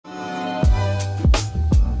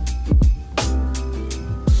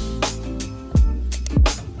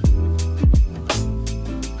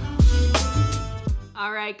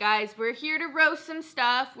Alright guys, we're here to roast some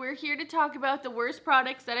stuff. We're here to talk about the worst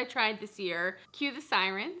products that I tried this year. Cue the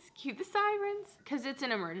sirens. Cue the sirens. Because it's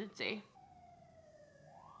an emergency.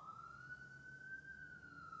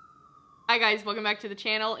 Hi guys, welcome back to the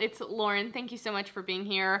channel. It's Lauren. Thank you so much for being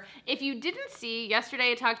here. If you didn't see,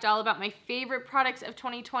 yesterday I talked all about my favorite products of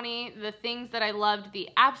 2020, the things that I loved the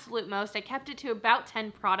absolute most. I kept it to about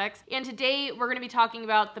 10 products. And today we're going to be talking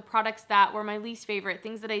about the products that were my least favorite,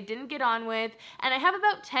 things that I didn't get on with. And I have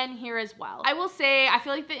about 10 here as well. I will say, I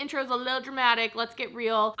feel like the intro is a little dramatic. Let's get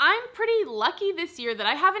real. I'm pretty lucky this year that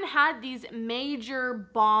I haven't had these major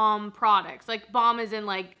bomb products. Like bomb as in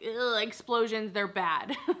like, ugh, explosions, they're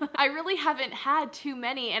bad. I really haven't had too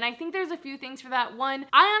many, and I think there's a few things for that. One,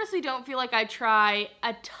 I honestly don't feel like I try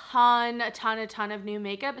a ton of new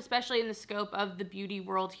makeup, especially in the scope of the beauty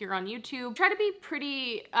world here on YouTube. I try to be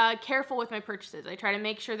pretty careful with my purchases. I try to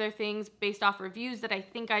make sure they're things based off reviews that I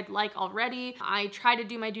think I'd like already. I try to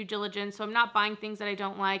do my due diligence, so I'm not buying things that I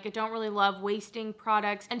don't like. I don't really love wasting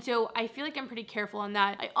products, and so I feel like I'm pretty careful on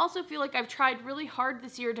that. I also feel like I've tried really hard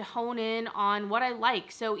this year to hone in on what I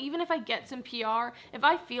like, so even if I get some PR, if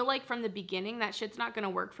I feel like from the beginning that shit's not gonna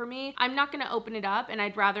work for me, I'm not gonna open it up, and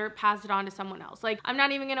I'd rather pass it on to someone else. Like, I'm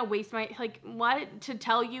not even gonna waste my, like, what? To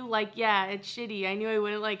tell you, like, yeah, it's shitty, I knew I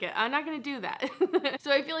wouldn't like it. I'm not gonna do that.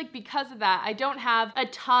 So I feel like because of that, I don't have a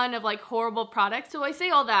ton of like horrible products. So I say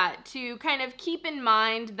all that to kind of keep in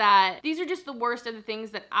mind that these are just the worst of the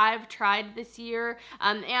things that I've tried this year.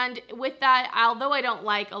 And with that, although I don't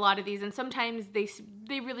like a lot of these, and sometimes they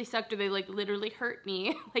really sucked, or they like literally hurt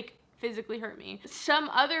me, like physically hurt me. Some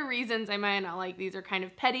other reasons I might not like these are kind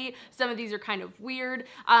of petty. Some of these are kind of weird.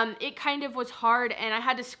 It kind of was hard, and I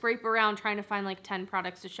had to scrape around trying to find like 10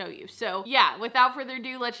 products to show you. So yeah, without further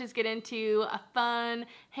ado, let's just get into a fun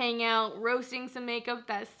hangout, roasting some makeup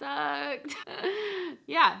that sucked.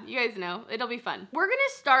 Yeah, you guys know, it'll be fun. We're gonna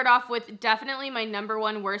start off with definitely my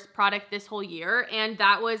 #1 worst product this whole year, and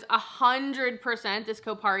that was 100% this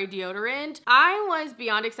Octoly deodorant. I was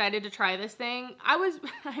beyond excited to try this thing. I was.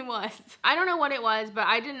 I don't know what it was, but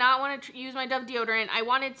I did not want to use my Dove deodorant. I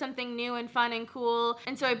wanted something new and fun and cool,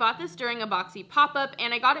 and so I bought this during a Boxy pop-up,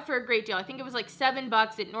 and I got it for a great deal. I think it was like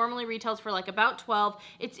 $7. It normally retails for like about 12.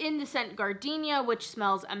 It's in the scent Gardenia, which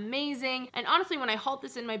smells amazing, and honestly, when I hauled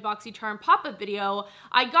this in my Boxy Charm pop-up video,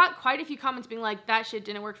 I got quite a few comments being like, that shit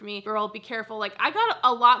didn't work for me, girl, be careful. Like, I got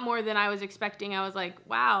a lot more than I was expecting. I was like,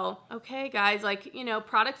 wow, okay guys, like, you know,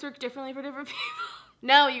 products work differently for different people.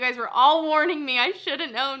 No, you guys were all warning me. I should have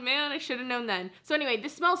known, man. I should have known then. So anyway,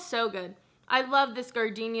 this smells so good. I love this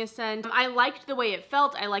Gardenia scent. I liked the way it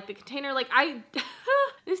felt. I liked the container. Like,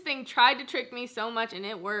 this thing tried to trick me so much, and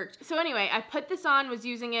it worked. So anyway, I put this on, was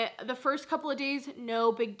using it the first couple of days,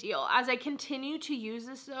 no big deal. As I continue to use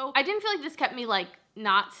this though, I didn't feel like this kept me like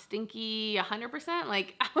not stinky 100%.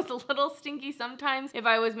 Like, I was a little stinky sometimes if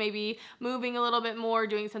I was maybe moving a little bit more,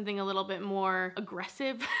 doing something a little bit more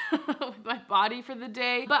aggressive with my body for the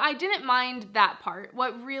day. But I didn't mind that part.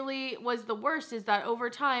 What really was the worst is that over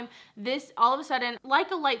time, this all of a sudden, like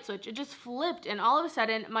a light switch, it just flipped, and all of a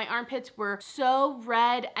sudden my armpits were so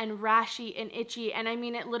red and rashy and itchy, and I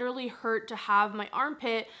mean, it literally hurt to have my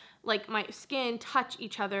armpit, like my skin, touch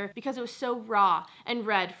each other because it was so raw and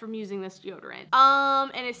red from using this deodorant.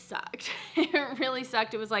 And it sucked. It really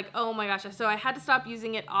sucked. It was like, oh my gosh. So I had to stop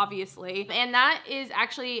using it, obviously. And that is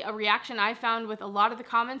actually a reaction I found with a lot of the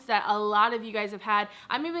comments that a lot of you guys have had.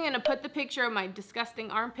 I'm even gonna put the picture of my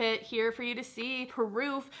disgusting armpit here for you to see.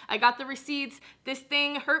 Proof. I got the receipts. This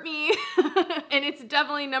thing hurt me. And it's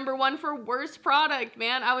definitely #1 for worst product,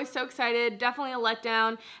 man. I was so excited. Definitely a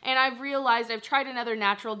letdown. And I've realized I've tried another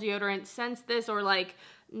natural deodorant since this, or like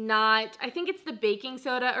not, I think it's the baking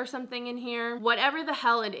soda or something in here. Whatever the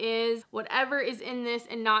hell it is, whatever is in this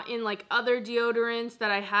and not in like other deodorants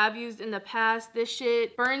that I have used in the past, this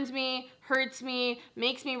shit burns me, hurts me,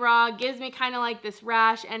 makes me raw, gives me kind of like this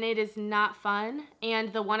rash, and it is not fun.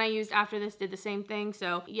 And the one I used after this did the same thing.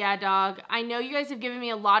 So yeah, dog. I know you guys have given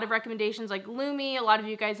me a lot of recommendations like Lumi. A lot of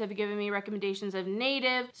you guys have given me recommendations of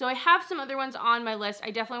Native. So I have some other ones on my list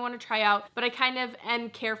I definitely want to try out, but I kind of am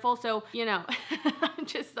careful. So, you know, I'm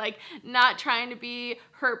just like not trying to be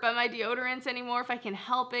hurt by my deodorants anymore if I can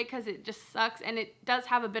help it, because it just sucks, and it does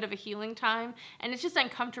have a bit of a healing time, and it's just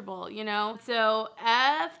uncomfortable, you know? So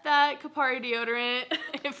F that Octoly deodorant.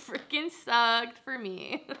 It freaking sucked for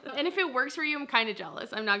me. And if it works for you, I'm kind of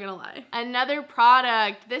jealous, I'm not gonna lie. Another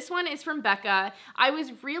product, this one is from Becca. I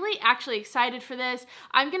was really actually excited for this.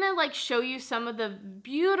 I'm gonna like show you some of the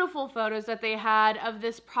beautiful photos that they had of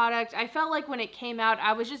this product. I felt like when it came out,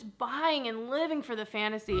 I was just buying and living for the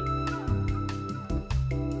fantasy.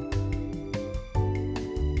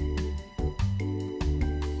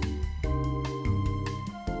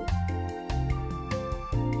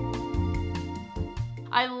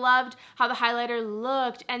 I loved how the highlighter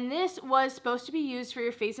looked, and this was supposed to be used for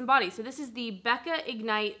your face and body. So this is the Becca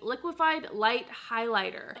Ignite Liquefied Light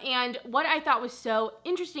Highlighter. And what I thought was so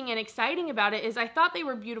interesting and exciting about it is I thought they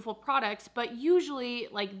were beautiful products, but usually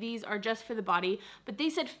like these are just for the body, but they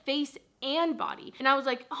said face and body. And I was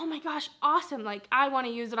like, oh my gosh, awesome. Like I want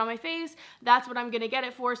to use it on my face. That's what I'm gonna get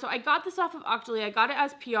it for. So I got this off of Octoly. I got it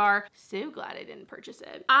as PR. So glad I didn't purchase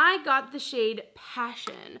it. I got the shade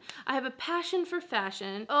Passion. I have a passion for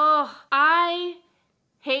fashion. Oh, I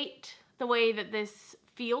hate the way that this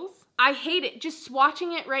feels. I hate it. Just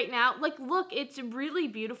swatching it right now. Like, look, it's really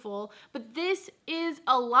beautiful, but this is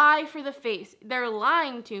a lie for the face. They're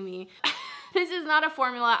lying to me. This is not a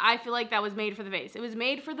formula I feel like that was made for the face. It was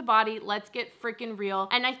made for the body. Let's get freaking real.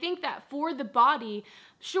 And I think that for the body,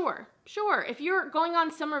 sure. If you're going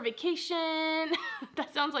on summer vacation,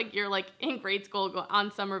 that sounds like you're like in grade school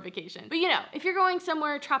on summer vacation. But you know, if you're going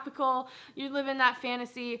somewhere tropical, you live in that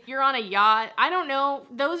fantasy, you're on a yacht, I don't know,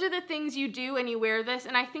 those are the things you do and you wear this,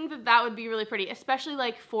 and I think that that would be really pretty, especially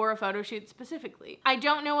like for a photo shoot specifically. I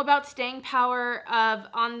don't know about staying power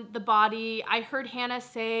on the body. I heard Hannah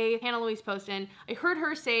Louise Poston, I heard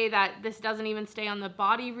her say that this doesn't even stay on the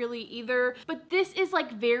body really either, but this is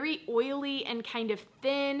like very oily and kind of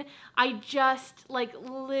thin. I just like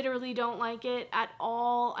literally don't like it at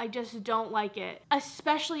all. I just don't like it.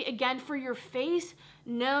 Especially again for your face.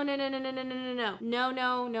 No.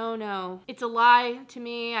 It's a lie to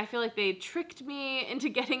me. I feel like they tricked me into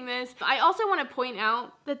getting this. I also want to point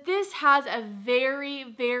out that this has a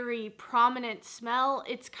very, very prominent smell.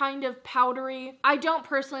 It's kind of powdery. I don't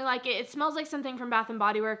personally like it. It smells like something from Bath &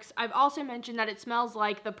 Body Works. I've also mentioned that it smells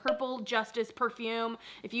like the Purple Justice perfume.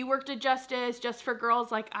 If you worked at Justice, Just for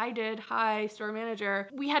Girls like I did, hi, store manager.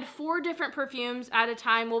 We had 4 different perfumes at a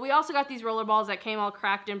time. Well, we also got these roller balls that came all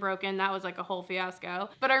cracked and broken. That was like a whole fiasco.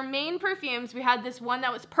 But our main perfumes, we had this one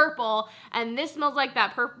that was purple, and this smells like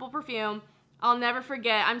that purple perfume. I'll never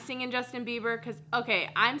forget. I'm singing Justin Bieber because, okay,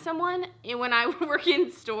 I'm someone, when I work in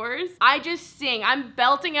stores, I just sing. I'm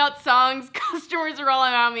belting out songs. Customers are all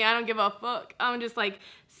around me. I don't give a fuck. I'm just like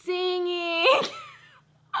singing.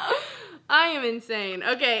 I am insane.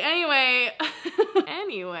 Okay,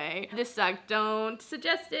 anyway, this sucked. Don't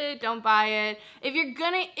suggest it, don't buy it.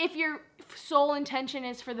 If your sole intention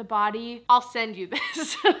is for the body, I'll send you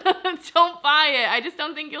this. Don't buy it. I just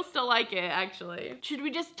don't think you'll still like it, actually. Should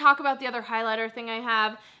we just talk about the other highlighter thing I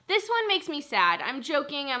have? This one makes me sad. I'm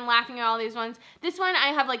joking, I'm laughing at all these ones. This one, I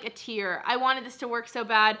have like a tear. I wanted this to work so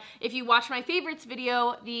bad. If you watch my favorites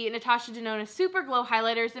video, the Natasha Denona Super Glow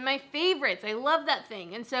highlighters in my favorites. I love that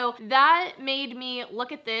thing. And so that made me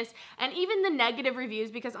look at this, and even the negative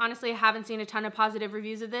reviews, because honestly, I haven't seen a ton of positive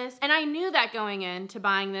reviews of this. And I knew that going into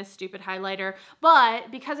buying this stupid highlighter,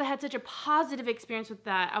 but because I had such a positive experience with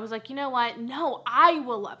that, I was like, you know what? No, I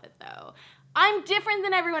will love it though. I'm different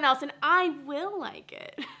than everyone else and I will like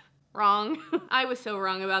it. Wrong. I was so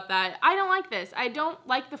wrong about that. I don't like this. I don't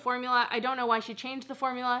like the formula. I don't know why she changed the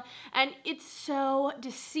formula. And it's so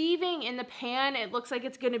deceiving in the pan. It looks like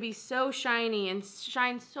it's gonna be so shiny and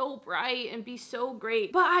shine so bright and be so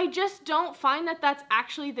great. But I just don't find that that's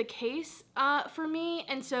actually the case for me.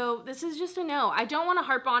 And so this is just a no. I don't wanna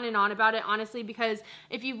harp on and on about it, honestly, because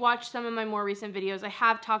if you've watched some of my more recent videos, I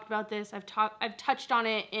have talked about this. I've touched on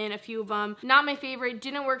it in a few of them. Not my favorite,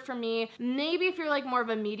 didn't work for me. Maybe if you're like more of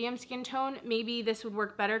a medium skin tone, maybe this would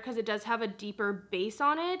work better because it does have a deeper base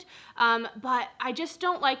on it. But I just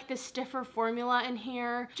don't like the stiffer formula in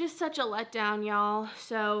here. Just such a letdown, y'all.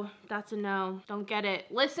 So that's a no. Don't get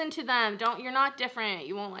it. Listen to them. You're not different.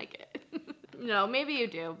 You won't like it. No, maybe you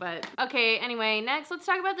do, but okay, anyway, next let's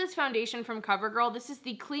talk about this foundation from CoverGirl. This is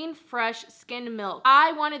the Clean Fresh Skin Milk.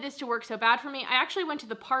 I wanted this to work so bad for me. I actually went to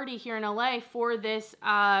the party here in LA for this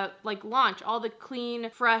like launch, all the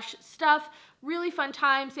clean, fresh stuff. Really fun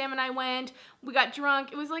time. Sam and I went, we got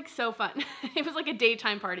drunk. It was like so fun. It was like a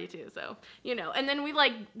daytime party too, so, you know. And then we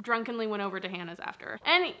like drunkenly went over to Hannah's after.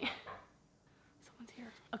 Someone's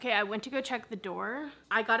here. Okay, I went to go check the door.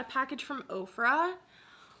 I got a package from Ofra.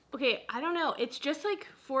 Okay, I don't know. It's just like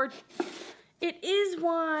it is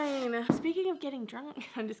wine. Speaking of getting drunk,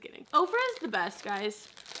 I'm just kidding. Ofra is the best, guys.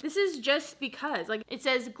 This is just because, like, it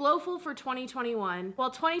says Glowful for 2021.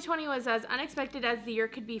 While 2020 was as unexpected as the year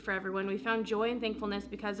could be for everyone, we found joy and thankfulness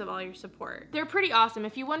because of all your support. They're pretty awesome.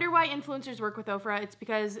 If you wonder why influencers work with Ofra, it's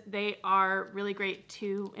because they are really great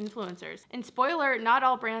to influencers. And spoiler, not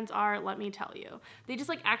all brands are, let me tell you. They just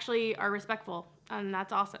like actually are respectful. And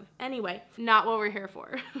that's awesome. Anyway, not what we're here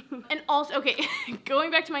for. And also, okay,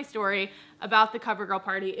 going back to my story, about the CoverGirl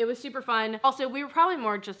party. It was super fun. Also, we were probably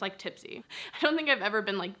more just like tipsy. I don't think I've ever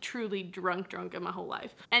been like truly drunk in my whole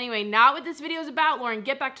life. Anyway, not what this video is about, Lauren.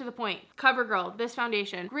 Get back to the point. CoverGirl, this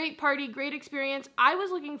foundation. Great party, great experience. I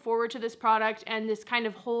was looking forward to this product and this kind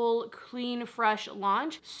of whole clean, fresh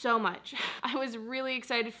launch so much. I was really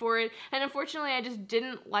excited for it, and unfortunately, I just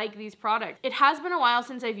didn't like these products. It has been a while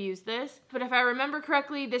since I've used this, but if I remember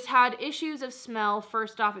correctly, this had issues of smell.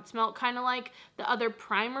 First off, it smelled kind of like the other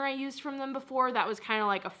primer I used from them before. That was kind of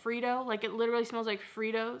like a Frito. Like, it literally smells like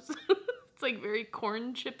Fritos. It's like very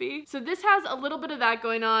corn chippy. So this has a little bit of that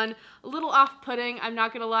going on, a little off-putting, I'm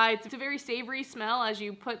not gonna lie. It's a very savory smell as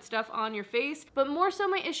you put stuff on your face. But more so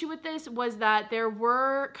my issue with this was that there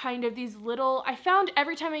were kind of these little, I found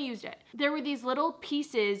every time I used it, there were these little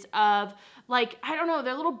pieces of like, I don't know,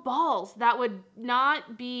 they're little balls that would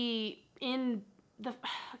not be in the,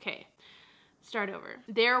 okay, start over.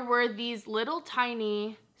 There were these little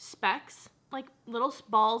tiny specks, like little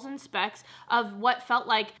balls and specks of what felt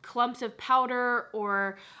like clumps of powder,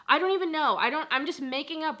 or I don't even know. I'm just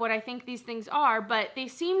making up what I think these things are, but they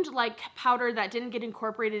seemed like powder that didn't get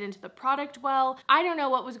incorporated into the product well. I don't know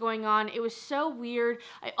what was going on. It was so weird.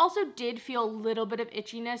 I also did feel a little bit of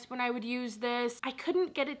itchiness when I would use this. I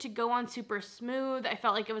couldn't get it to go on super smooth. I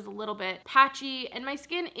felt like it was a little bit patchy, and my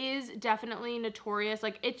skin is definitely notorious.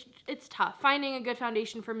 Like, it's tough. Finding a good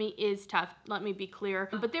foundation for me is tough, let me be clear.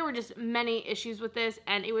 But there were just many issues with this,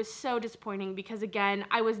 and it was so disappointing because, again,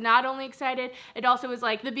 I was not only excited, it also was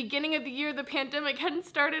like the beginning of the year, the pandemic hadn't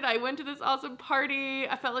started. I went to this awesome party.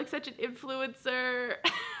 I felt like such an influencer.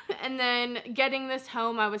 And then getting this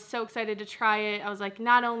home, I was so excited to try it. I was like,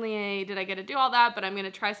 not only did I get to do all that, but I'm gonna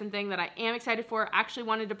try something that I am excited for, actually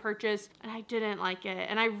wanted to purchase, and I didn't like it.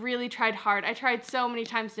 And I really tried hard. I tried so many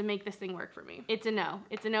times to make this thing work for me. It's a no.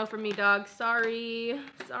 It's a no for me, dog. Sorry.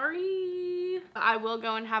 Sorry. I will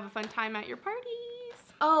go and have a fun time at your parties.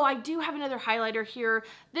 Oh, I do have another highlighter here.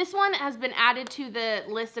 This one has been added to the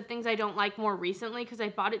list of things I don't like more recently because I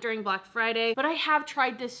bought it during Black Friday, but I have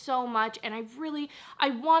tried this so much and I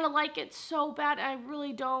want to like it so bad and I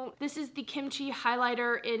really don't. This is the Kimchi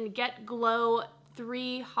highlighter in Get Glow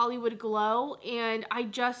 3 Hollywood Glow, and I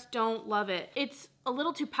just don't love it. It's a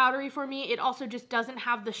little too powdery for me. It also just doesn't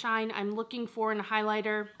have the shine I'm looking for in a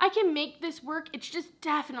highlighter. I can make this work. It's just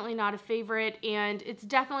definitely not a favorite, and it's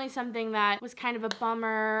definitely something that was kind of a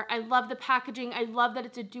bummer. I love the packaging. I love that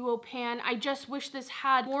it's a duo pan. I just wish this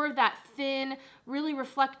had more of that thin, really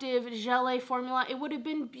reflective gelée formula. It would have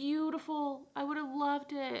been beautiful. I would have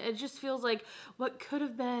loved it. It just feels like what could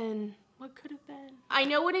have been. What could have been? I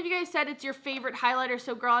know one of you guys said it's your favorite highlighter,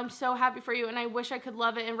 so girl, I'm so happy for you, and I wish I could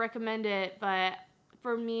love it and recommend it, but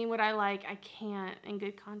for me, what I like, I can't in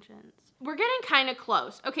good conscience. We're getting kind of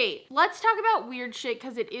close. Okay, let's talk about weird shit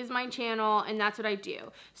because it is my channel and that's what I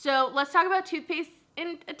do. So let's talk about toothpaste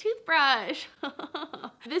and a toothbrush.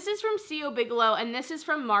 This is from C.O. Bigelow and this is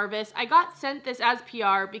from Marvis. I got sent this as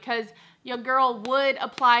PR because your girl would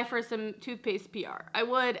apply for some toothpaste PR. I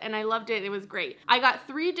would, and I loved it. It was great. I got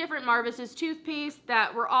 3 different Marvis's toothpaste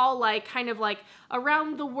that were all like kind of like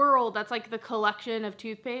around the world. That's like the collection of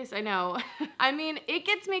toothpaste. I know. I mean, it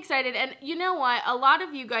gets me excited. And you know what? A lot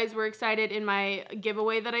of you guys were excited in my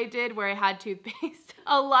giveaway that I did where I had toothpaste.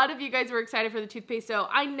 A lot of you guys were excited for the toothpaste. So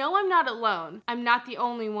I know I'm not alone. I'm not the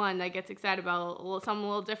only one that gets excited about something a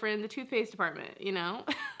little different in the toothpaste department, you know?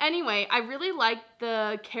 Anyway, I really liked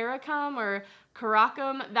the Caracum or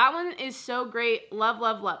Caracum. That one is so great. Love,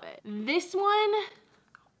 love, love it. This one,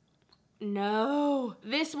 no,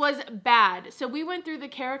 this was bad. So we went through the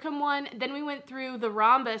Caracum one, then we went through the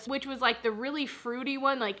Rhombus, which was like the really fruity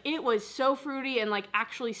one. Like it was so fruity and like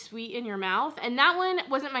actually sweet in your mouth. And that one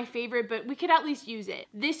wasn't my favorite, but we could at least use it.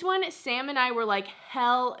 This one, Sam and I were like,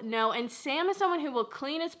 hell no. And Sam is someone who will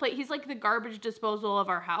clean his plate. He's like the garbage disposal of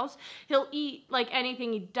our house. He'll eat like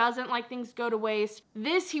anything. He doesn't like things go to waste.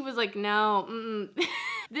 This, he was like, no,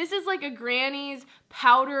 This is like a granny's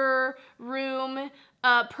powder room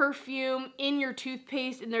perfume in your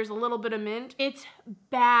toothpaste, and there's a little bit of mint. It's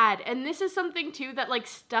bad. And this is something too that like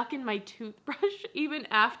stuck in my toothbrush even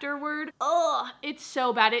afterward. Ugh, it's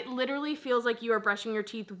so bad. It literally feels like you are brushing your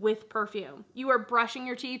teeth with perfume. You are brushing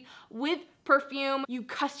your teeth with perfume. You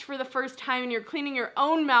cussed for the first time and you're cleaning your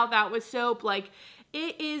own mouth out with soap. Like,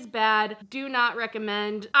 it is bad. Do not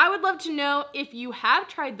recommend. I would love to know if you have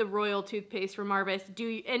tried the Royal toothpaste from Marvis.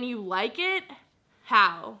 And you like it?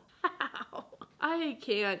 How? How? I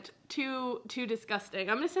can't. Too disgusting.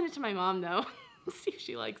 I'm gonna send it to my mom though. See if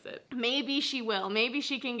she likes it. Maybe she will. Maybe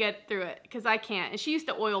she can get through it because I can't. And she used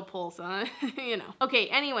to oil pull, so you know. Okay,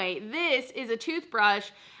 anyway, this is a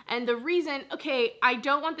toothbrush, and the reason, okay, I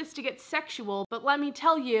don't want this to get sexual, but let me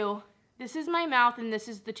tell you, This is my mouth and this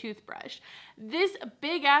is the toothbrush. This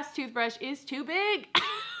big ass toothbrush is too big.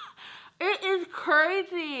 It is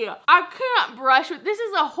crazy. I can't brush with, this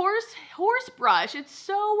is a horse brush. It's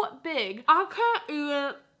so big. I can't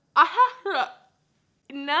even, I have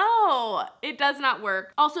to, no, it does not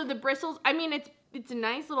work. Also the bristles, I mean, it's a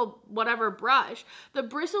nice little whatever brush. The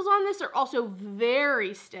bristles on this are also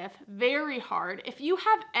very stiff, very hard. If you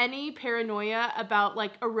have any paranoia about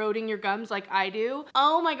like eroding your gums like I do,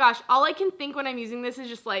 oh my gosh, all I can think when I'm using this is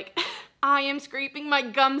just like, I am scraping my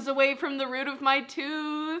gums away from the root of my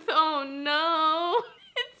tooth. Oh no,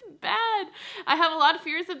 it's bad. I have a lot of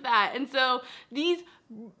fears of that. And so these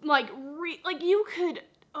like you could,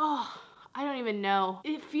 oh, I don't even know.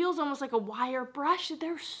 It feels almost like a wire brush.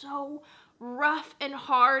 They're so rough and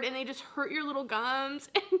hard and they just hurt your little gums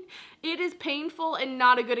and it is painful and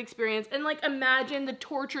not a good experience. And like imagine the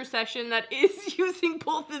torture session that is using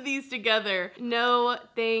both of these together. No,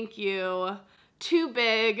 thank you. Too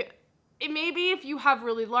big. Maybe if you have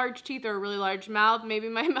really large teeth or a really large mouth, maybe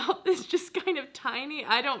my mouth is just kind of tiny.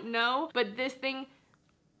 I don't know, but this thing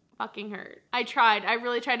fucking hurt. I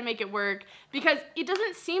really tried to make it work because it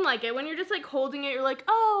doesn't seem like it. When you're just like holding it, you're like,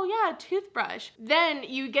 oh yeah, toothbrush. Then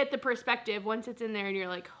you get the perspective once it's in there and you're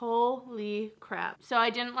like, holy crap. So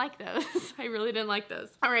I didn't like those. I really didn't like those.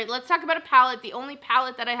 All right, let's talk about a palette. The only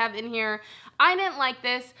palette that I have in here. I didn't like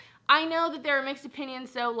this. I know that there are mixed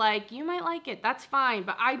opinions, so like, you might like it, that's fine,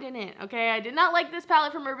 but I didn't, okay? I did not like this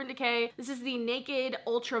palette from Urban Decay. This is the Naked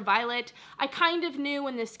Ultraviolet. I kind of knew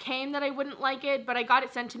when this came that I wouldn't like it, but I got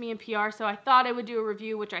it sent to me in PR, so I thought I would do a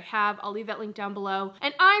review, which I have. I'll leave that link down below.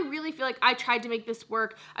 And I really feel like I tried to make this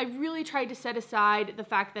work. I really tried to set aside the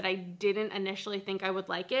fact that I didn't initially think I would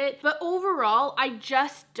like it, but overall, I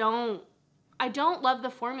just don't love the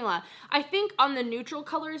formula. I think on the neutral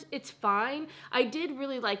colors, it's fine. I did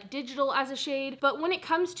really like Digital as a shade, but when it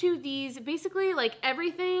comes to these, basically like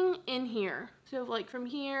everything in here, so like from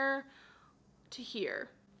here to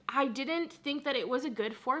here, I didn't think that it was a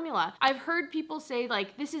good formula. I've heard people say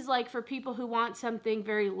like, this is like for people who want something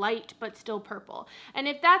very light but still purple. And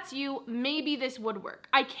if that's you, maybe this would work.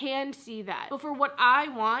 I can see that. But for what I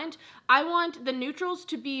want the neutrals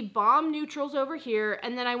to be bomb neutrals over here,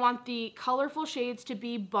 and then I want the colorful shades to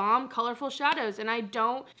be bomb colorful shadows, and I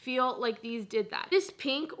don't feel like these did that. This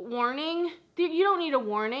pink warning, you don't need a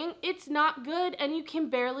warning. It's not good and you can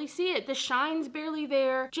barely see it. The shine's barely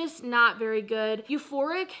there, just not very good.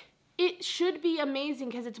 Euphoric, it should be amazing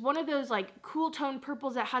because it's one of those like cool tone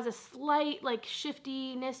purples that has a slight like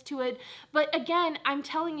shiftiness to it. But again, I'm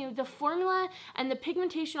telling you, the formula and the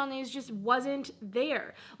pigmentation on these just wasn't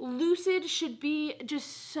there. Lucid should be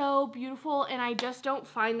just so beautiful and I just don't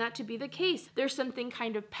find that to be the case. There's something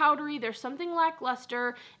kind of powdery, there's something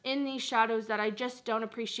lackluster in these shadows that I just don't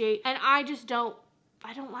appreciate, and I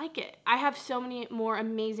don't like it. I have so many more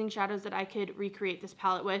amazing shadows that I could recreate this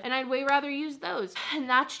palette with, and I'd way rather use those. And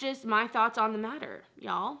that's just my thoughts on the matter,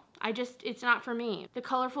 y'all. It's not for me. The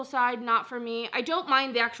colorful side, not for me. I don't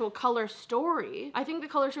mind the actual color story. I think the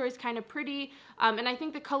color story is kind of pretty, and I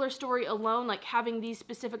think the color story alone, like having these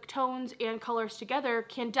specific tones and colors together,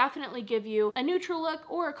 can definitely give you a neutral look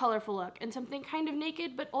or a colorful look, and something kind of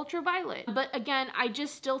naked but ultraviolet. But again, I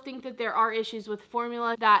just still think that there are issues with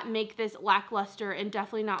formula that make this lackluster and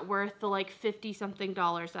definitely not worth the like 50-something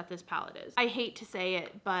dollars that this palette is. I hate to say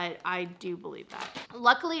it, but I do believe that.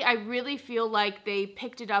 Luckily, I really feel like they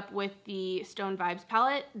picked it up with the Stone Vibes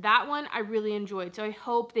palette. That one I really enjoyed, so I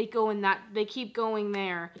hope they keep going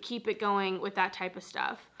there, keep it going with that type of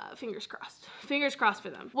stuff. Fingers crossed. Fingers crossed for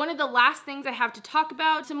them. One of the last things I have to talk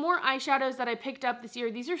about, some more eyeshadows that I picked up this year.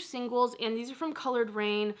 These are singles and these are from Colored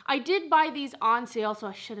Rain. I did buy these on sale, so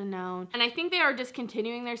I should have known. And I think they are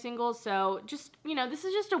discontinuing their singles, so just, you know, this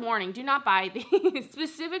is just a warning. Do not buy these.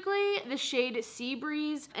 Specifically the shade Sea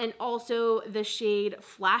Breeze and also the shade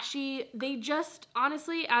Flashy. They just,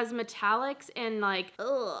 honestly, as metallics and like,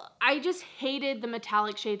 ugh, I just hated the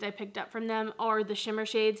metallic shades I picked up from them, or the shimmer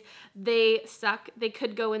shades. They suck. They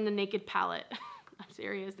could go in the Naked palette. I'm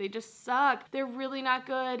serious, they just suck. They're really not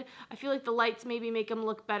good. I feel like the lights maybe make them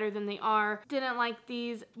look better than they are. Didn't like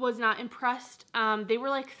these, was not impressed. They were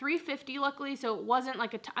like $3.50 luckily, so it wasn't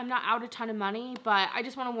like I'm not out a ton of money, but I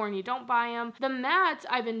just want to warn you, don't buy them. The mattes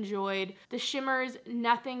I've enjoyed. The shimmers,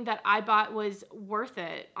 nothing that I bought was worth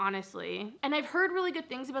it, honestly. And I've heard really good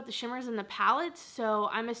things about the shimmers and the palettes, so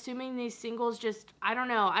I'm assuming these singles just, I don't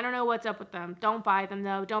know what's up with them. Don't buy them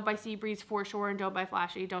though. Don't buy Sea Breeze for sure, and don't buy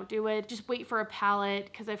Flashy. Don't do it. Just wait for a palette.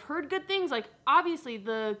 palette because I've heard good things. Like, obviously,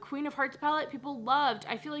 the Queen of Hearts palette, people loved.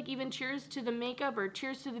 I feel like even Cheers to the Makeup or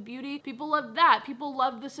Cheers to the Beauty, people loved that. People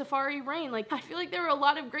loved the Safari Rain. Like, I feel like there were a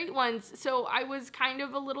lot of great ones, so I was kind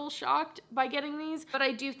of a little shocked by getting these, but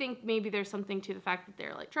I do think maybe there's something to the fact that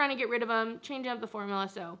they're like trying to get rid of them, changing up the formula.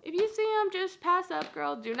 So if you see them, just pass up,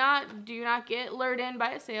 girl. Do not get lured in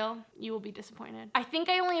by a sale. You will be disappointed. I think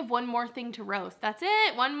I only have one more thing to roast. That's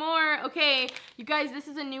it, one more. Okay, you guys, this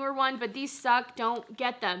is a newer one, but these suck. Don't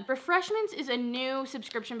get them. Refreshments is a new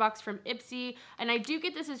subscription box from Ipsy, and I do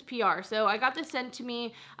get this as PR, so I got this sent to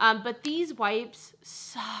me, but these wipes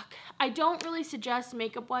suck. I don't really suggest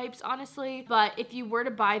makeup wipes, honestly, but if you were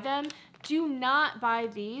to buy them, do not buy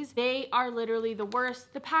these. They are literally the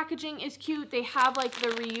worst. The packaging is cute. They have like the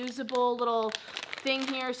reusable little thing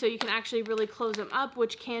here so you can actually really close them up,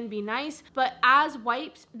 which can be nice, but as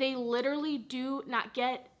wipes, they literally do not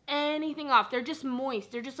get anything off. They're just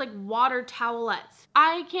moist. They're just like water towelettes.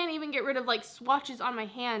 I can't even get rid of like swatches on my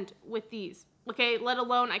hand with these. Okay, let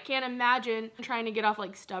alone, I can't imagine trying to get off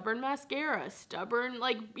like stubborn mascara, stubborn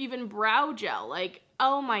like even brow gel. Like,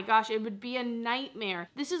 oh my gosh, it would be a nightmare.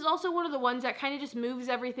 This is also one of the ones that kind of just moves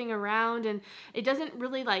everything around and it doesn't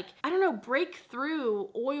really like, I don't know, break through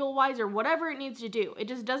oil-wise or whatever it needs to do. It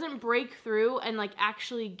just doesn't break through and like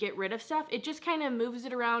actually get rid of stuff. It just kind of moves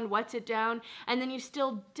it around, wets it down, and then you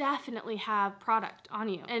still definitely have product on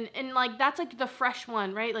you. And like, that's like the fresh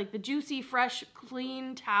one, right? Like the juicy, fresh,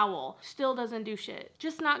 clean towel still doesn't do shit.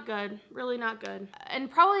 Just not good, really not good. And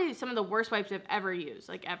probably some of the worst wipes I've ever used,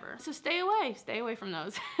 like ever. So stay away from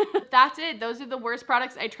those. That's it. Those are the worst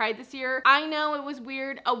products I tried this year. I know it was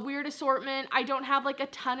weird, a weird assortment. I don't have like a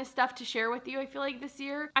ton of stuff to share with you, I feel like this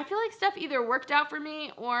year. I feel like stuff either worked out for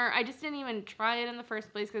me or I just didn't even try it in the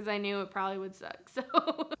first place because I knew it probably would suck. So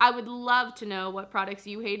I would love to know what products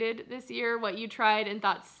you hated this year, what you tried and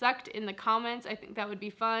thought sucked in the comments. I think that would be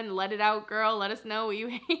fun. Let it out, girl. Let us know what you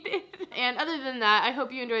hated. And other than that, I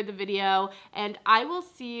hope you enjoyed the video and I will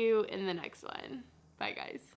see you in the next one. Bye, guys.